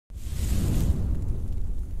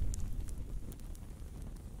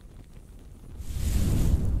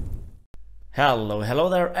Hello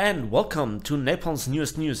there, and welcome to Napalm's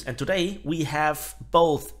newest news. And today we have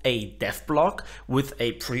both a dev block with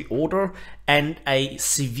a pre-order and a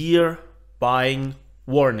severe buying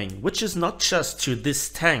warning, which is not just to this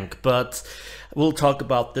tank, but we'll talk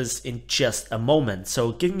about this in just a moment.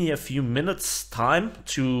 So give me a few minutes time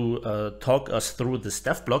to talk us through this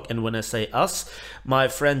dev block. And when I say us, my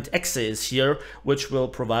friend Exe is here, which will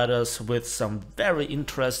provide us with some very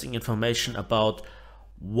interesting information about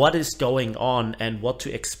what is going on and what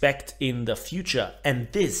to expect in the future. And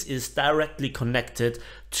this is directly connected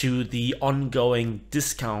to the ongoing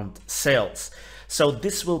discount sales. So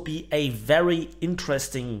this will be a very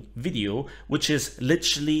interesting video, which is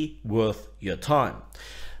literally worth your time.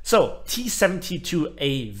 So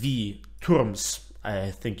T-72AV TURMS,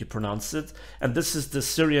 I think you pronounce it, and this is the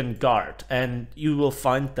Syrian Guard, and you will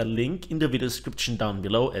find the link in the video description down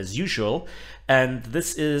below as usual. And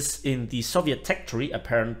this is in the Soviet tech tree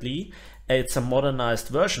apparently. It's a modernized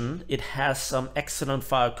version. It has some excellent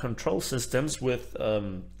fire control systems with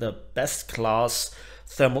the best class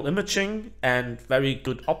thermal imaging and very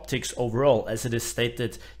good optics overall, as it is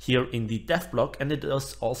stated here in the dev block, and it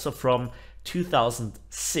is also from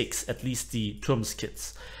 2006, at least the TURMS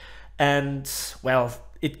kits. And well,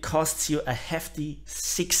 it costs you a hefty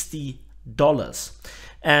 $60.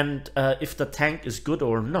 And if the tank is good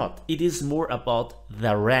or not, it is more about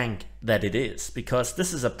the rank that it is, because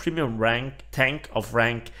this is a premium rank tank of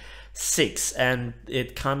rank 6, and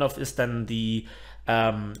it kind of is then the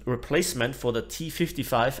replacement for the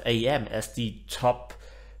T-55AM as the top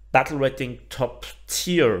battle rating, top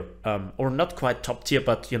tier, or not quite top tier,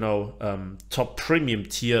 but you know, top premium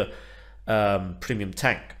tier premium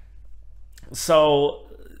tank. So,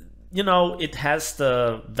 you know, it has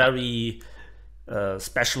the very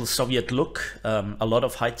special Soviet look. A lot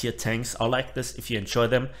of high tier tanks are like this. If you enjoy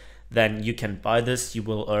them, then you can buy this. You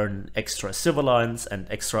will earn extra civil lines and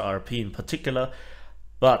extra RP in particular.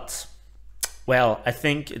 But, well, I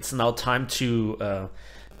think it's now time to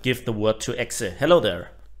give the word to Exe. Hello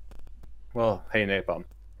there. Well, hey Napalm.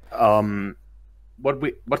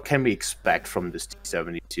 What can we expect from this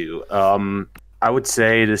T-72? I would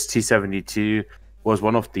say this T-72 was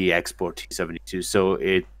one of the export T-72, so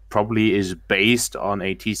it probably is based on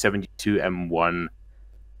a T-72M1,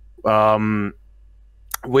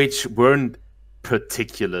 which weren't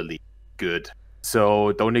particularly good.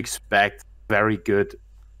 So don't expect very good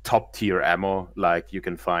top tier ammo like you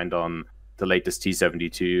can find on the latest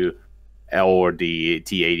T-72 or the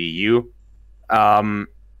T-80U.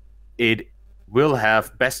 It will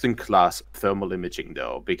have best-in-class thermal imaging,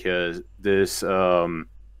 though, because this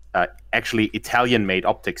actually Italian-made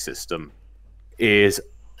optic system is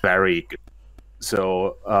very good.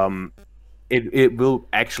 So it will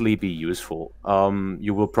actually be useful.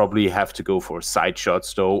 You will probably have to go for side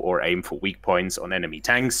shots, though, or aim for weak points on enemy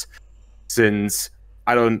tanks, since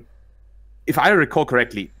if I recall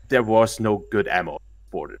correctly, there was no good ammo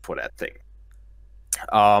for that thing.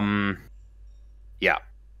 Yeah.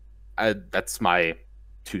 That's my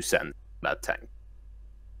 2 cents on that tank.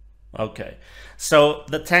 Okay, so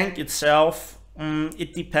the tank itself,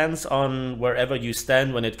 it depends on wherever you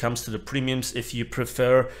stand when it comes to the premiums. If you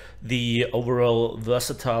prefer the overall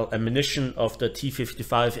versatile ammunition of the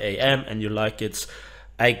T-55AM and you like its,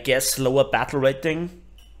 I guess, lower battle rating,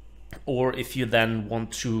 or if you then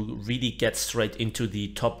want to really get straight into the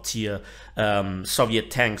top tier Soviet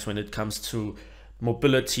tanks when it comes to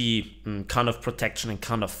mobility, kind of protection, and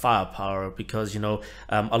kind of firepower, because you know,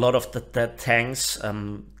 a lot of the tanks,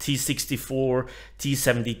 T-64,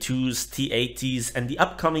 T-72s, T-80s, and the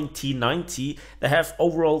upcoming T-90, they have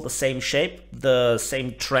overall the same shape, the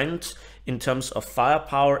same trend in terms of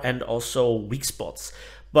firepower and also weak spots.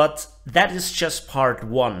 But that is just part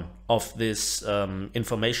one of this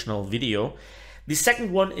informational video. The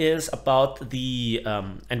second one is about the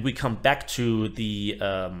and we come back to the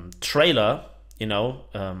trailer, you know,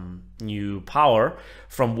 new power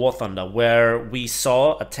from War Thunder, where we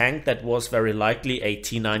saw a tank that was very likely a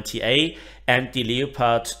T-90A and the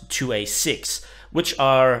Leopard 2A6, which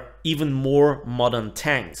are even more modern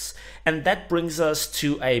tanks. And that brings us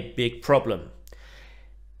to a big problem.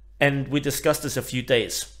 And we discussed this a few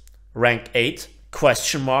days. Rank 8,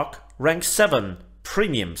 question mark. Rank 7,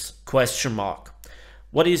 premiums, question mark.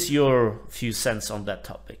 What is your few cents on that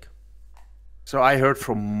topic? So I heard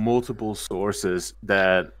from multiple sources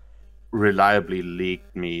that reliably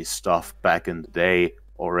leaked me stuff back in the day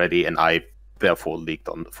already, and I therefore leaked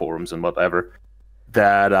on the forums and whatever,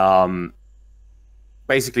 that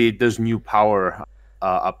basically this new power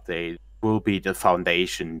update will be the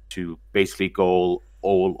foundation to basically go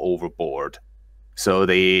all overboard. So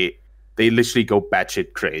they literally go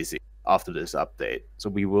batshit crazy. after this update. So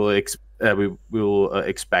we will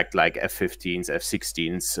expect like F-15s,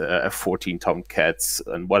 F-16s, F-14 Tomcats,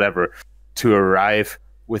 and whatever to arrive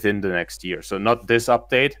within the next year. So not this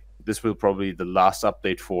update. This will probably be the last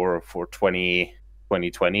update for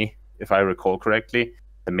 2020, if I recall correctly.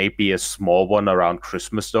 There may be a small one around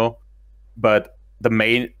Christmas though, but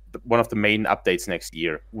one of the main updates next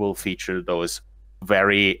year will feature those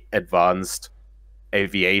very advanced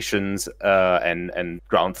aviations and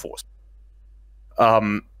ground force.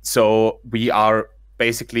 So we are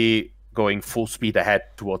basically going full speed ahead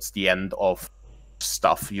towards the end of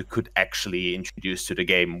stuff you could actually introduce to the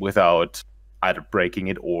game without either breaking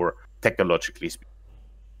it or technologically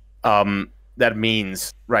speaking. That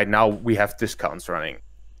means right now we have discounts running.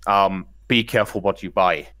 Be careful what you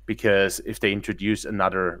buy, because if they introduce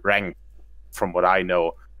another rank, from what I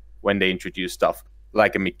know, when they introduce stuff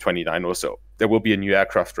like a MiG-29 or so, there will be a new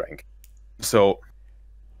aircraft rank. So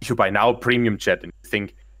if you buy now a premium jet and you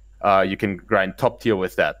think you can grind top tier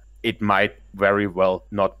with that, it might very well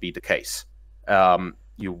not be the case.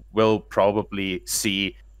 You will probably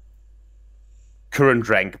see current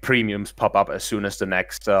rank premiums pop up as soon as the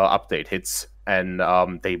next update hits, and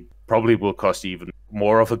they probably will cost even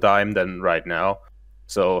more of a dime than right now.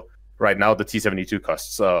 So right now the T-72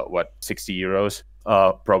 costs 60 euros.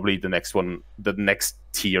 Probably the next one, the next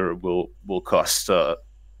tier will cost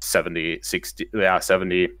 70,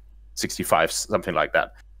 60, 65, something like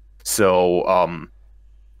that. So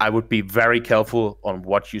I would be very careful on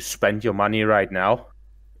what you spend your money right now.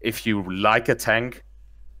 If you like a tank,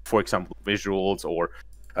 for example, visuals or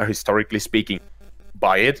historically speaking,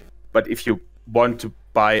 buy it. But if you want to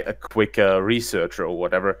buy a quick researcher or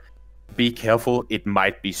whatever, be careful. It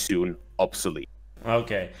might be soon obsolete.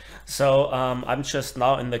 Okay, so I'm just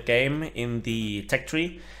now in the game in the tech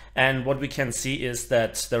tree, and what we can see is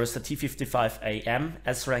that there is the T-55AM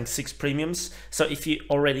as rank 6 premiums. So if you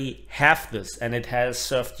already have this and it has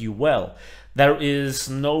served you well, there is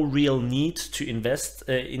no real need to invest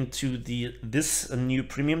into this new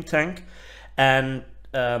premium tank. And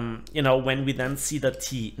you know, when we then see the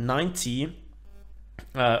T90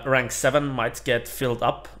 rank 7 might get filled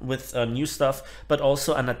up with new stuff, but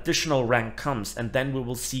also an additional rank comes, and then we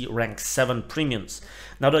will see rank 7 premiums.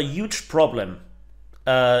 Now the huge problem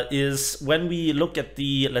is when we look at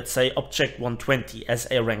the, let's say, Object 120 as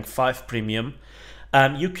a rank 5 premium,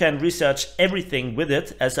 you can research everything with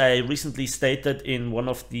it, as I recently stated in one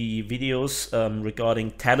of the videos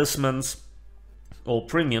regarding talismans or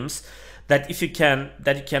premiums, that you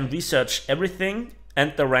can research everything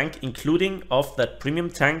and the rank including of that premium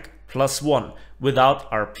tank +1 without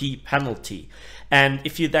RP penalty. And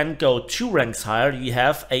if you then go 2 ranks higher, you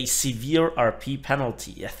have a severe RP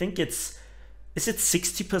penalty. I think is it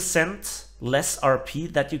 60% less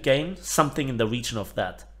RP that you gain? Something in the region of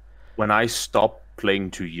that. When I stopped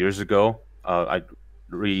playing 2 years ago, I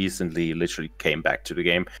recently literally came back to the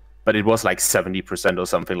game, but it was like 70% or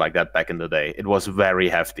something like that back in the day. It was very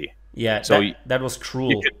hefty. Yeah, so that was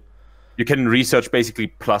cruel. You can research basically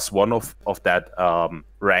 +1 of that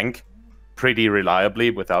rank pretty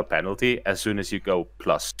reliably without penalty. As soon as you go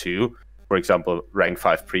 +2, for example, rank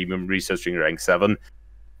 5 premium researching rank 7,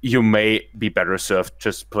 you may be better served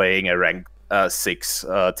just playing a rank 6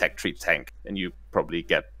 tech tree tank, and you probably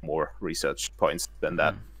get more research points than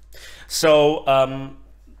that. So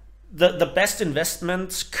the best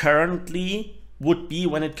investment currently would be,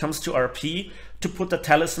 when it comes to RP, to put the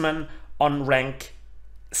talisman on rank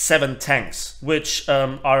 7 tanks, which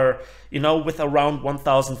are, you know, with around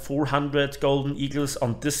 1,400 golden eagles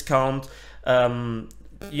on discount.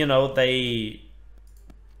 You know, they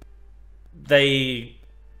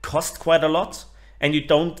cost quite a lot, and you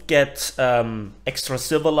don't get extra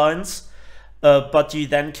silver lines, but you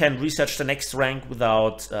then can research the next rank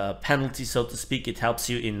without penalty, so to speak. It helps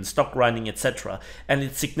you in stock grinding, etc. And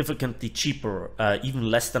it's significantly cheaper, even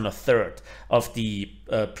less than a third of the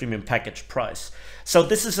premium package price. So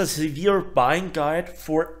this is a severe buying guide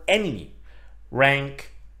for any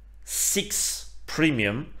rank 6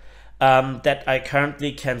 premium that I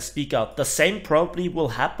currently can speak out. The same probably will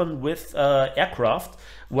happen with aircraft,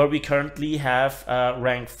 where we currently have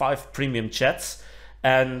rank 5 premium jets.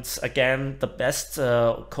 And again, the best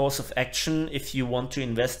course of action, if you want to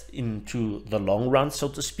invest into the long run, so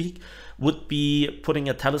to speak, would be putting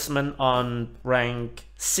a talisman on rank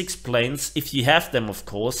 6 planes, if you have them, of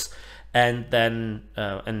course, and then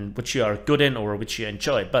and which you are good in or which you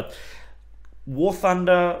enjoy. But War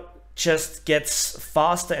Thunder just gets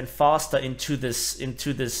faster and faster into this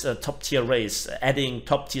top tier race, adding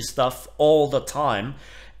top tier stuff all the time.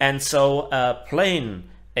 And so a plane,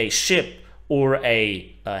 a ship, or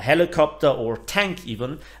a helicopter or tank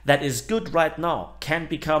even that is good right now can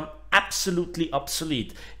become absolutely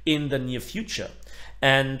obsolete in the near future.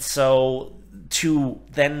 And so to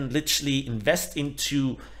then literally invest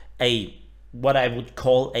into a what I would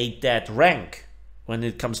call a dead rank when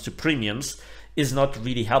it comes to premiums is not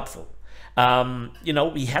really helpful. You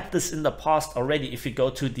know, we had this in the past already. If you go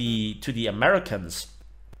to the Americans,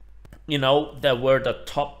 you know, there were the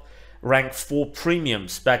top rank 4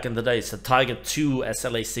 premiums back in the days: the Tiger 2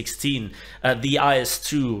 SLA-16, the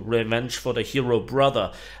IS-2 Revenge for the Hero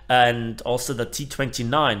Brother, and also the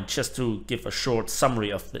T-29, just to give a short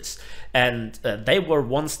summary of this. And they were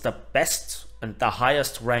once the best and the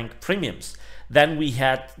highest rank premiums. Then we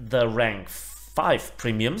had the rank 5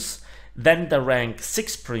 premiums, then the rank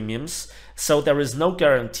 6 premiums. So there is no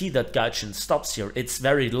guarantee that Gaijin stops here. It's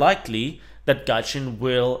very likely that Gaijin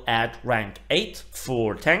will add rank 8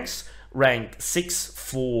 for tanks, rank 6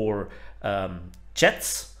 for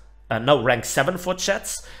jets, rank 7 for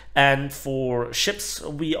jets, and for ships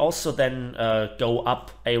we also then go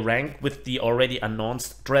up a rank with the already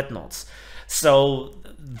announced dreadnoughts. So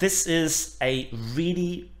this is a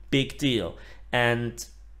really big deal, and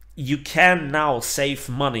you can now save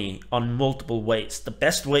money on multiple ways. The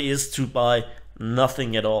best way is to buy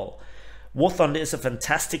nothing at all. War Thunder is a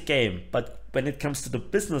fantastic game, but when it comes to the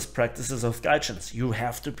business practices of Gaijins, you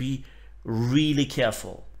have to be really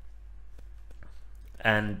careful.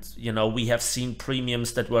 And you know, we have seen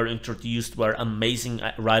premiums that were introduced were amazing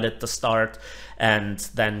right at the start and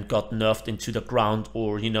then got nerfed into the ground,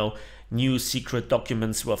 or you know, new secret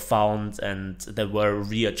documents were found and they were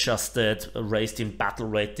readjusted, raised in battle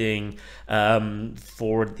rating.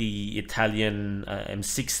 For the Italian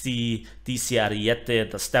M60 DC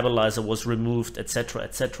Ariete, the stabilizer was removed, etc,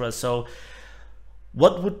 etc. So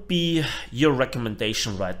what would be your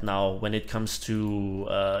recommendation right now when it comes to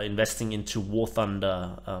investing into War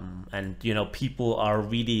Thunder? And you know, people are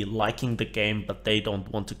really liking the game, but they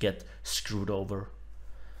don't want to get screwed over.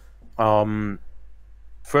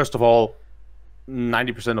 First of all,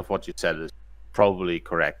 90% of what you said is probably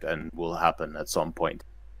correct and will happen at some point.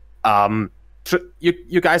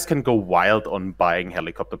 You guys can go wild on buying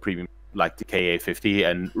helicopter premium like the KA-50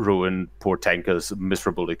 and ruin poor tankers'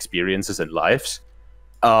 miserable experiences and lives.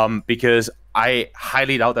 Because I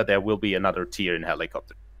highly doubt that there will be another tier in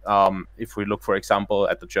helicopter. If we look, for example,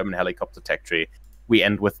 at the German helicopter tech tree, we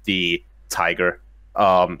end with the Tiger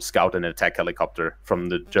scout and attack helicopter from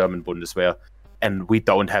the German Bundeswehr, and we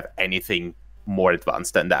don't have anything more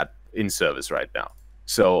advanced than that in service right now.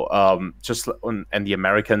 So and the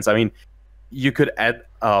Americans, I mean, you could add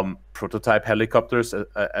prototype helicopters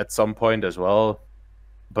at some point as well,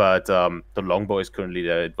 but the Longbow is currently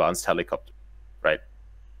the advanced helicopter, right?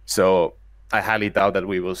 So I highly doubt that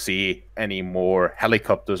we will see any more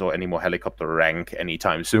helicopters or any more helicopter rank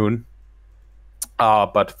anytime soon.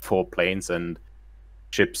 But for planes and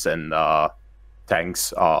ships and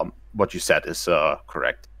tanks, what you said is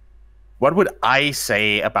correct. What would I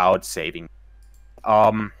say about saving?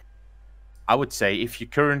 I would say if you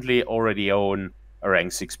currently already own a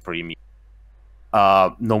rank 6 premium,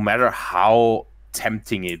 no matter how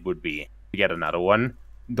tempting it would be to get another one,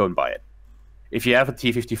 don't buy it. If you have a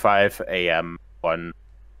T-55 one,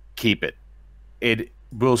 keep it. It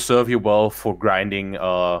will serve you well for grinding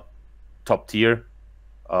top tier.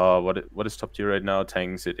 What is top tier right now?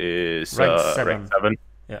 Tanks, it is rank 7.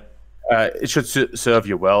 Yeah. It should serve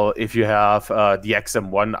you well. If you have the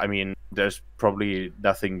XM1, I mean, there's probably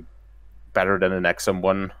nothing better than an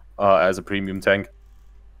XM1 as a premium tank,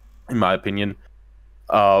 in my opinion.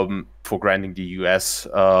 For grinding the US,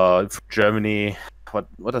 for Germany,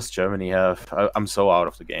 what does Germany have? I'm so out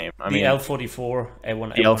of the game. I mean, L44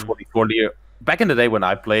 A1. The L44. Back in the day when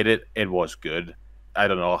I played it, it was good. I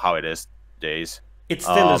don't know how it is these days. It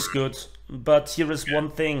still is good, but here is one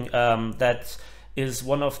thing that is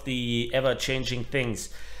one of the ever-changing things.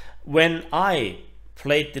 When I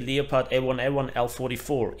played the Leopard A1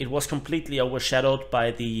 L44, it was completely overshadowed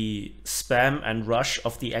by the spam and rush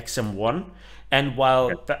of the XM1. And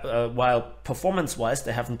while performance-wise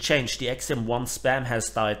they haven't changed, the XM1 spam has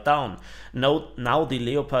died down. Now the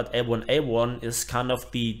Leopard A1 is kind of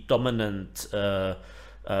the dominant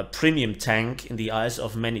premium tank in the eyes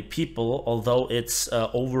of many people, although its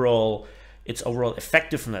overall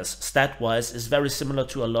effectiveness stat-wise is very similar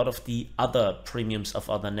to a lot of the other premiums of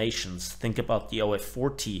other nations. Think about the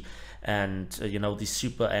OF40 and you know, the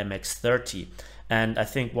Super AMX30. And I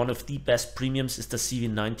think one of the best premiums is the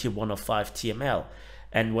CV90 105 TML.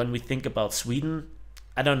 And when we think about Sweden,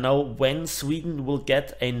 I don't know when Sweden will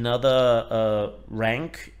get another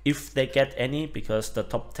rank, if they get any, because the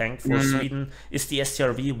top tank for Mm, Sweden is the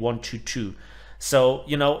STRV 122. So,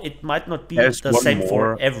 you know, it might not be there's the one same for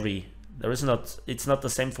more. every. It's not the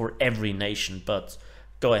same for every nation, but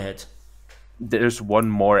go ahead. There's one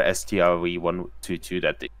more STRV 122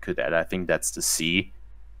 that they could add. I think that's the C.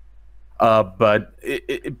 But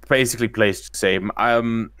it basically plays the same.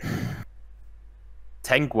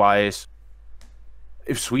 Tank wise,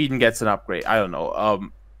 if Sweden gets an upgrade, I don't know.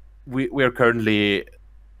 We're currently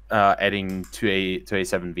adding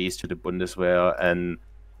 2A7Vs to the Bundeswehr and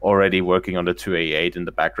already working on the 2A8 in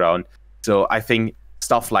the background. So I think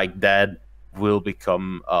stuff like that will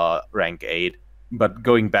become rank 8. But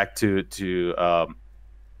going back to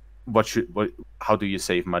how do you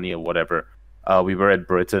save money or whatever? We were at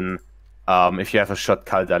Britain. If you have a shot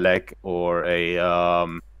Kaldalek or a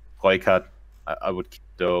Roykat, I would keep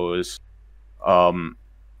those.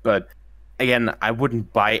 But again, I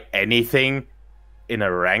wouldn't buy anything in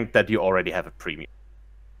a rank that you already have a premium.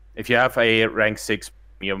 If you have a rank 6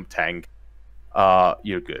 premium tank,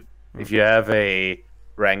 you're good. If you have a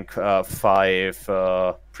rank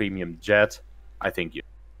 5 premium jet, I think you.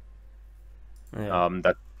 Yeah.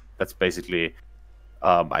 That's basically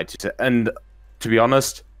I just, and to be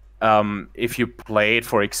honest, if you played,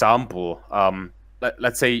 for example,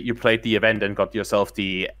 let's say you played the event and got yourself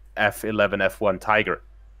the F11 F1 Tiger,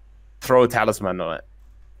 throw a talisman on it.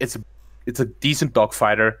 It's a decent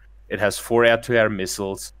dogfighter. It has 4 air-to-air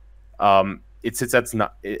missiles. It sits at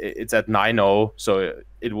it's at 9.0, so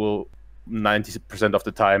it will 90% of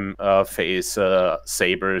the time face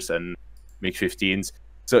sabers and MiG-15s.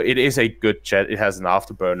 So it is a good jet. It has an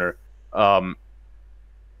afterburner.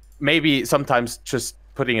 Maybe sometimes just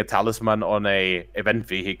putting a talisman on a event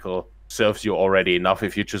vehicle serves you already enough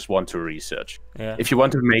if you just want to research. Yeah. If you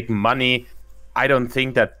want to make money, I don't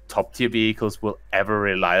think that top tier vehicles will ever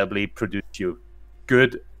reliably produce you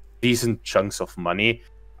good, decent chunks of money.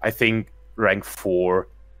 I think rank 4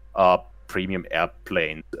 premium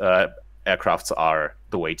aircrafts are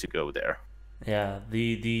the way to go there. Yeah,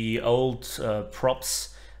 the old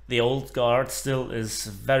props, the old guard still is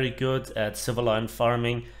very good at silver line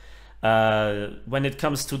farming. When it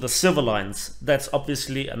comes to the silver lines, that's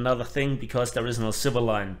obviously another thing, because there is no silver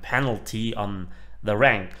line penalty on the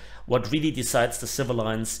rank. What really decides the silver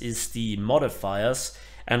lines is the modifiers,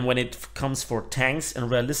 and when it comes for tanks in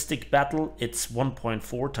realistic battle, it's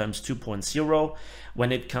 1.4 times 2.0.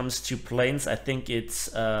 When it comes to planes, I think it's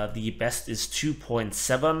the best is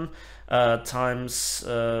 2.7 times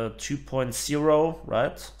 2.0,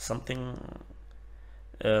 right? Something.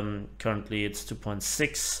 Currently it's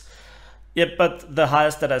 2.6. Yeah, but the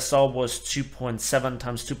highest that I saw was 2.7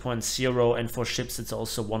 times 2.0, and for ships it's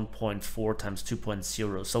also 1.4 times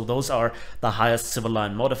 2.0. So those are the highest civil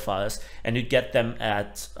line modifiers, and you get them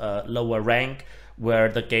at lower rank, where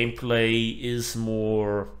the gameplay is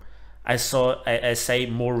more, I say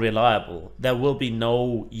more reliable. There will be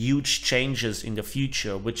no huge changes in the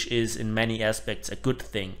future, which is in many aspects a good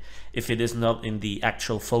thing if it is not in the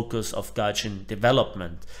actual focus of Gaijin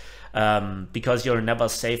development. Because you're never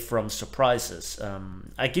safe from surprises.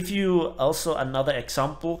 I give you also another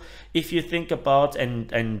example. If you think about,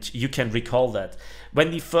 and you can recall that,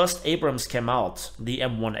 when the first Abrams came out, the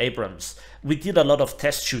M1 Abrams, we did a lot of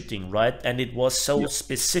test shooting, right? And it was so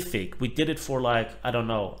specific. We did it for like, I don't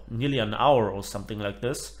know, nearly an hour or something like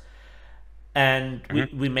this. And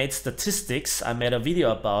we made statistics. I made a video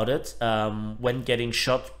about it when getting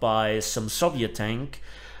shot by some Soviet tank.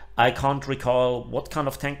 I can't recall what kind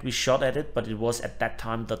of tank we shot at it, but it was at that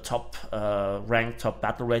time the top ranked, top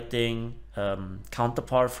battle rating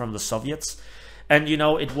counterpart from the Soviets. And you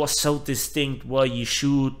know, it was so distinct where you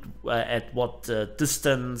shoot, at what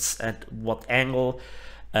distance, at what angle,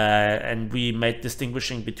 and we made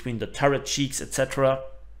distinguishing between the turret cheeks, etc.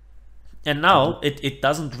 And now it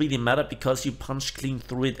doesn't really matter, because you punch clean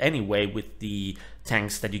through it anyway with the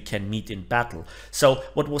tanks that you can meet in battle. So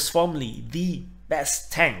what was formerly the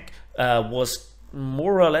best tank was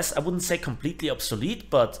more or less, I wouldn't say completely obsolete,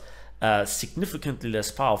 but significantly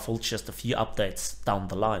less powerful just a few updates down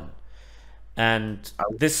the line. And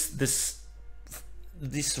this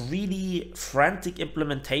really frantic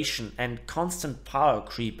implementation and constant power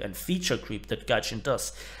creep and feature creep that Gaijin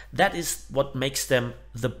does, that is what makes them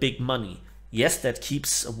the big money. Yes, that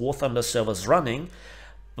keeps War Thunder servers running,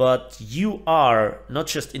 but you are not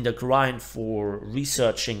just in the grind for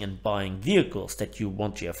researching and buying vehicles that you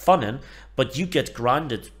want to have fun in, but you get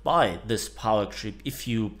grinded by this power creep if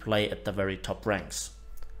you play at the very top ranks.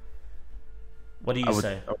 What do you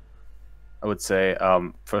say? I would say,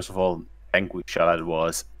 first of all, tank we shot at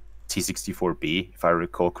was T-64B, if I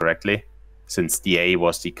recall correctly, since the A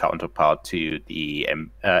was the counterpart to the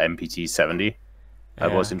MPT-70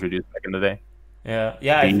 that was introduced back in the day.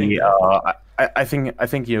 Yeah, I think I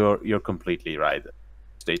think you're completely right.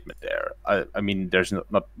 Statement there. I mean, there's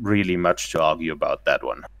not really much to argue about that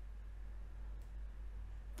one.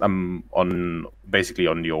 I'm basically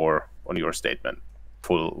on your statement.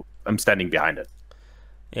 I'm standing behind it.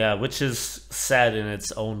 Yeah, which is sad in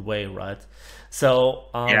its own way, right? So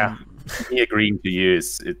yeah, me agreeing to you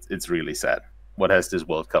it's really sad. What has this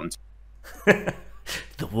world come to?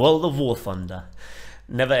 The world of War Thunder.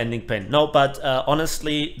 Never ending pain. No, but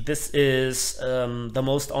honestly, this is the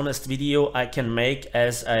most honest video I can make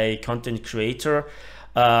as a content creator.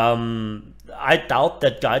 I doubt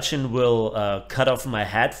that Gaijin will cut off my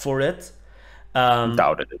head for it.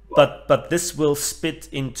 Doubt it as well. But this will spit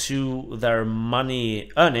into their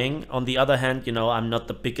money earning. On the other hand, you know, I'm not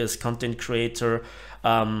the biggest content creator.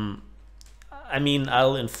 I mean,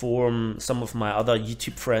 I'll inform some of my other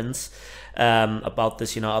YouTube friends about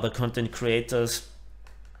this, you know, other content creators.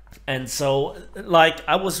 And so, like,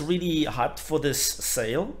 I was really hyped for this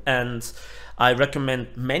sale, and I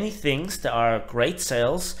recommend many things. There are great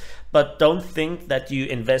sales, but don't think that you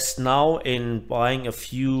invest now in buying a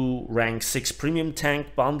few rank 6 premium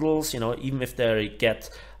tank bundles, you know, even if they get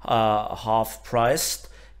half priced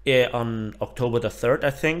on October the 3rd,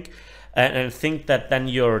 I think, and think that then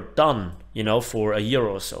you're done, you know, for a year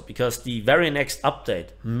or so, because the very next update,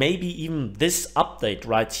 maybe even this update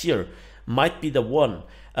right here, might be the one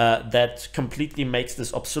that completely makes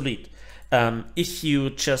this obsolete. If you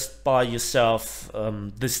just buy yourself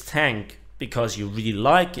this tank because you really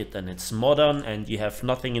like it and it's modern and you have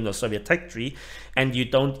nothing in the Soviet tech tree and you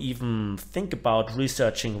don't even think about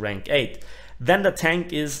researching rank 8, then the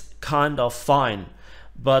tank is kind of fine.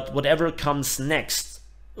 But whatever comes next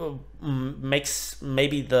makes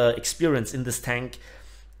maybe the experience in this tank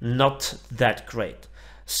not that great.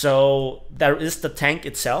 So there is the tank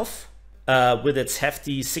itself, with its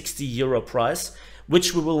hefty €60 price,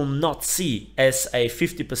 which we will not see as a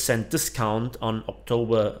 50% discount on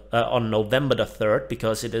November the 3rd,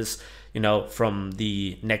 because it is, you know, from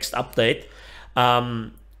the next update.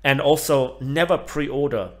 And also, never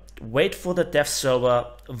pre-order. Wait for the dev server,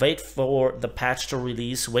 wait for the patch to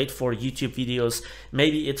release, wait for YouTube videos.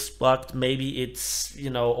 Maybe it's bugged, maybe it's,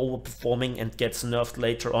 you know, overperforming and gets nerfed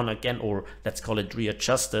later on again, or let's call it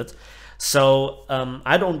readjusted. So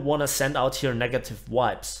I don't want to send out here negative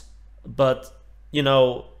vibes, but, you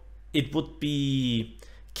know, it would be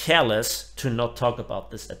careless to not talk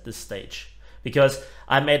about this at this stage, because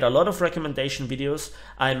I made a lot of recommendation videos,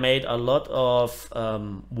 I made a lot of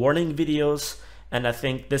warning videos, and I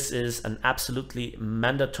think this is an absolutely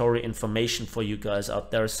mandatory information for you guys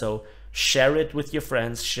out there. So share it with your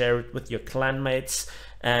friends, share it with your clanmates,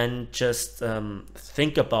 and just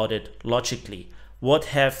think about it logically. What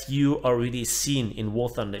have you already seen in War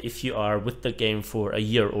Thunder if you are with the game for a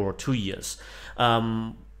year or 2 years?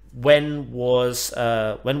 When was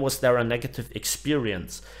there a negative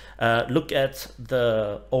experience? Look at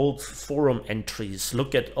the old forum entries,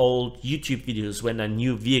 look at old YouTube videos when a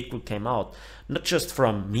new vehicle came out, not just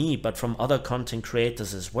from me, but from other content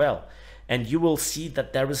creators as well. And you will see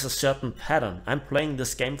that there is a certain pattern. I'm playing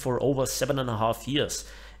this game for over 7.5 years.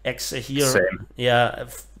 Exa here, Same. Yeah,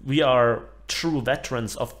 we are true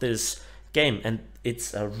veterans of this game, and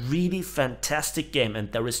it's a really fantastic game,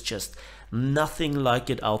 and there is just nothing like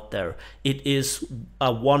it out there. It is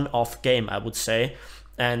a one-off game, I would say,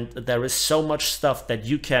 and there is so much stuff that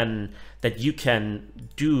you can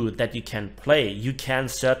do, that you can play. You can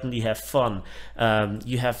certainly have fun.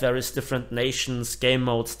 You have various different nations, game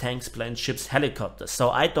modes, tanks, planes, ships, helicopters. So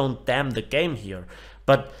I don't damn the game here,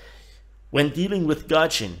 but when dealing with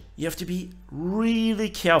Gaijin, you have to be really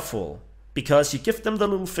careful, because you give them the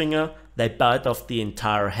little finger, they bite off the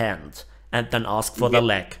entire hand and then ask for the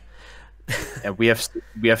leg. And we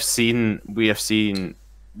have seen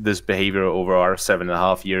this behavior over our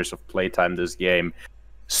 7.5 years of playtime this game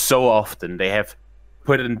so often. They have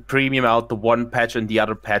put in premium out the one patch, and the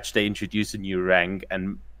other patch they introduce a new rank,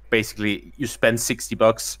 and basically you spend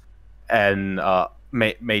 $60 and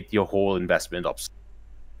made your whole investment obsolete.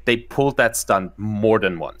 They pulled that stunt more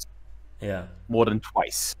than once. Yeah. More than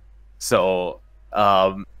twice. So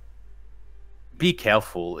be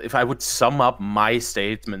careful. If I would sum up my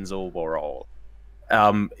statements overall,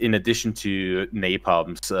 in addition to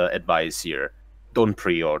Napalm's advice here, don't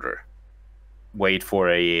pre-order. Wait for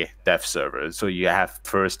a dev server so you have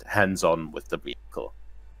first hands-on with the vehicle.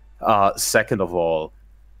 Second of all,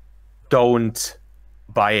 don't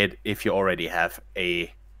buy it if you already have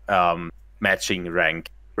a matching rank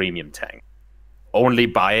premium tank. only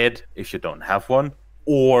buy it if you don't have one,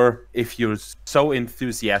 or if you're so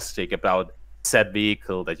enthusiastic about said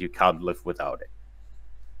vehicle that you can't live without it.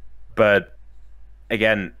 But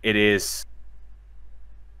again, it is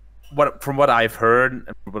from what I've heard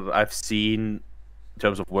and what I've seen in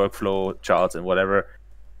terms of workflow charts and whatever,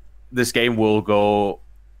 this game will go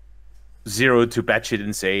 0 to batshit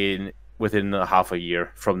insane within a half a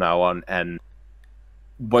year from now on, and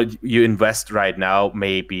what you invest right now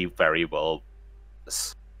may be very well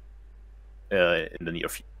in the near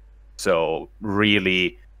future. So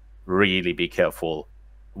really, really be careful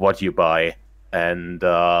what you buy. And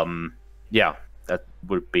yeah, that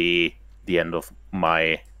would be the end of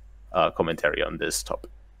my commentary on this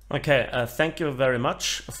topic. Okay, thank you very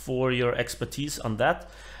much for your expertise on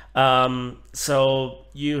that. So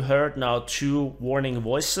you heard now 2 warning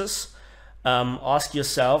voices. Ask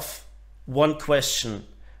yourself one question.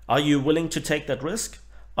 Are you willing to take that risk?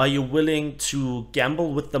 Are you willing to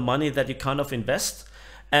gamble with the money that you kind of invest?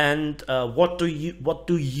 And what do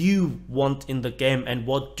you want in the game, and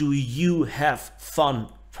what do you have fun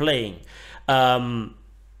playing?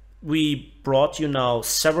 We brought you now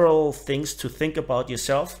several things to think about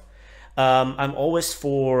yourself. I'm always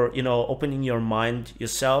for, you know, opening your mind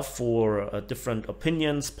yourself for different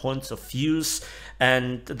opinions, points of views,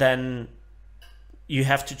 and then you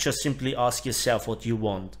have to just simply ask yourself what you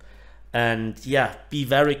want. And yeah, be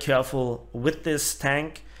very careful with this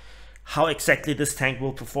tank. How exactly this tank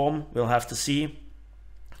will perform, we'll have to see.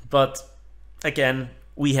 But again,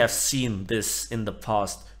 we have seen this in the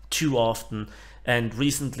past too often, and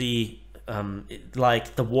recently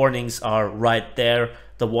like the warnings are right there,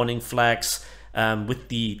 the warning flags with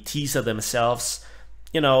the teaser themselves.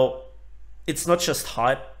 You know, it's not just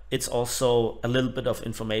hype, it's also a little bit of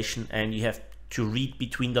information, and you have to read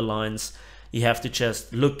between the lines. You have to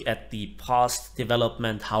just look at the past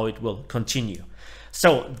development, how it will continue.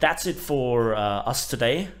 So that's it for us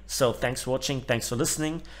today. So thanks for watching, thanks for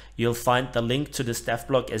listening. You'll find the link to this dev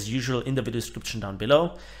blog as usual in the video description down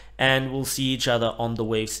below. And we'll see each other on the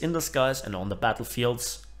waves in the skies and on the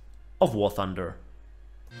battlefields of War Thunder.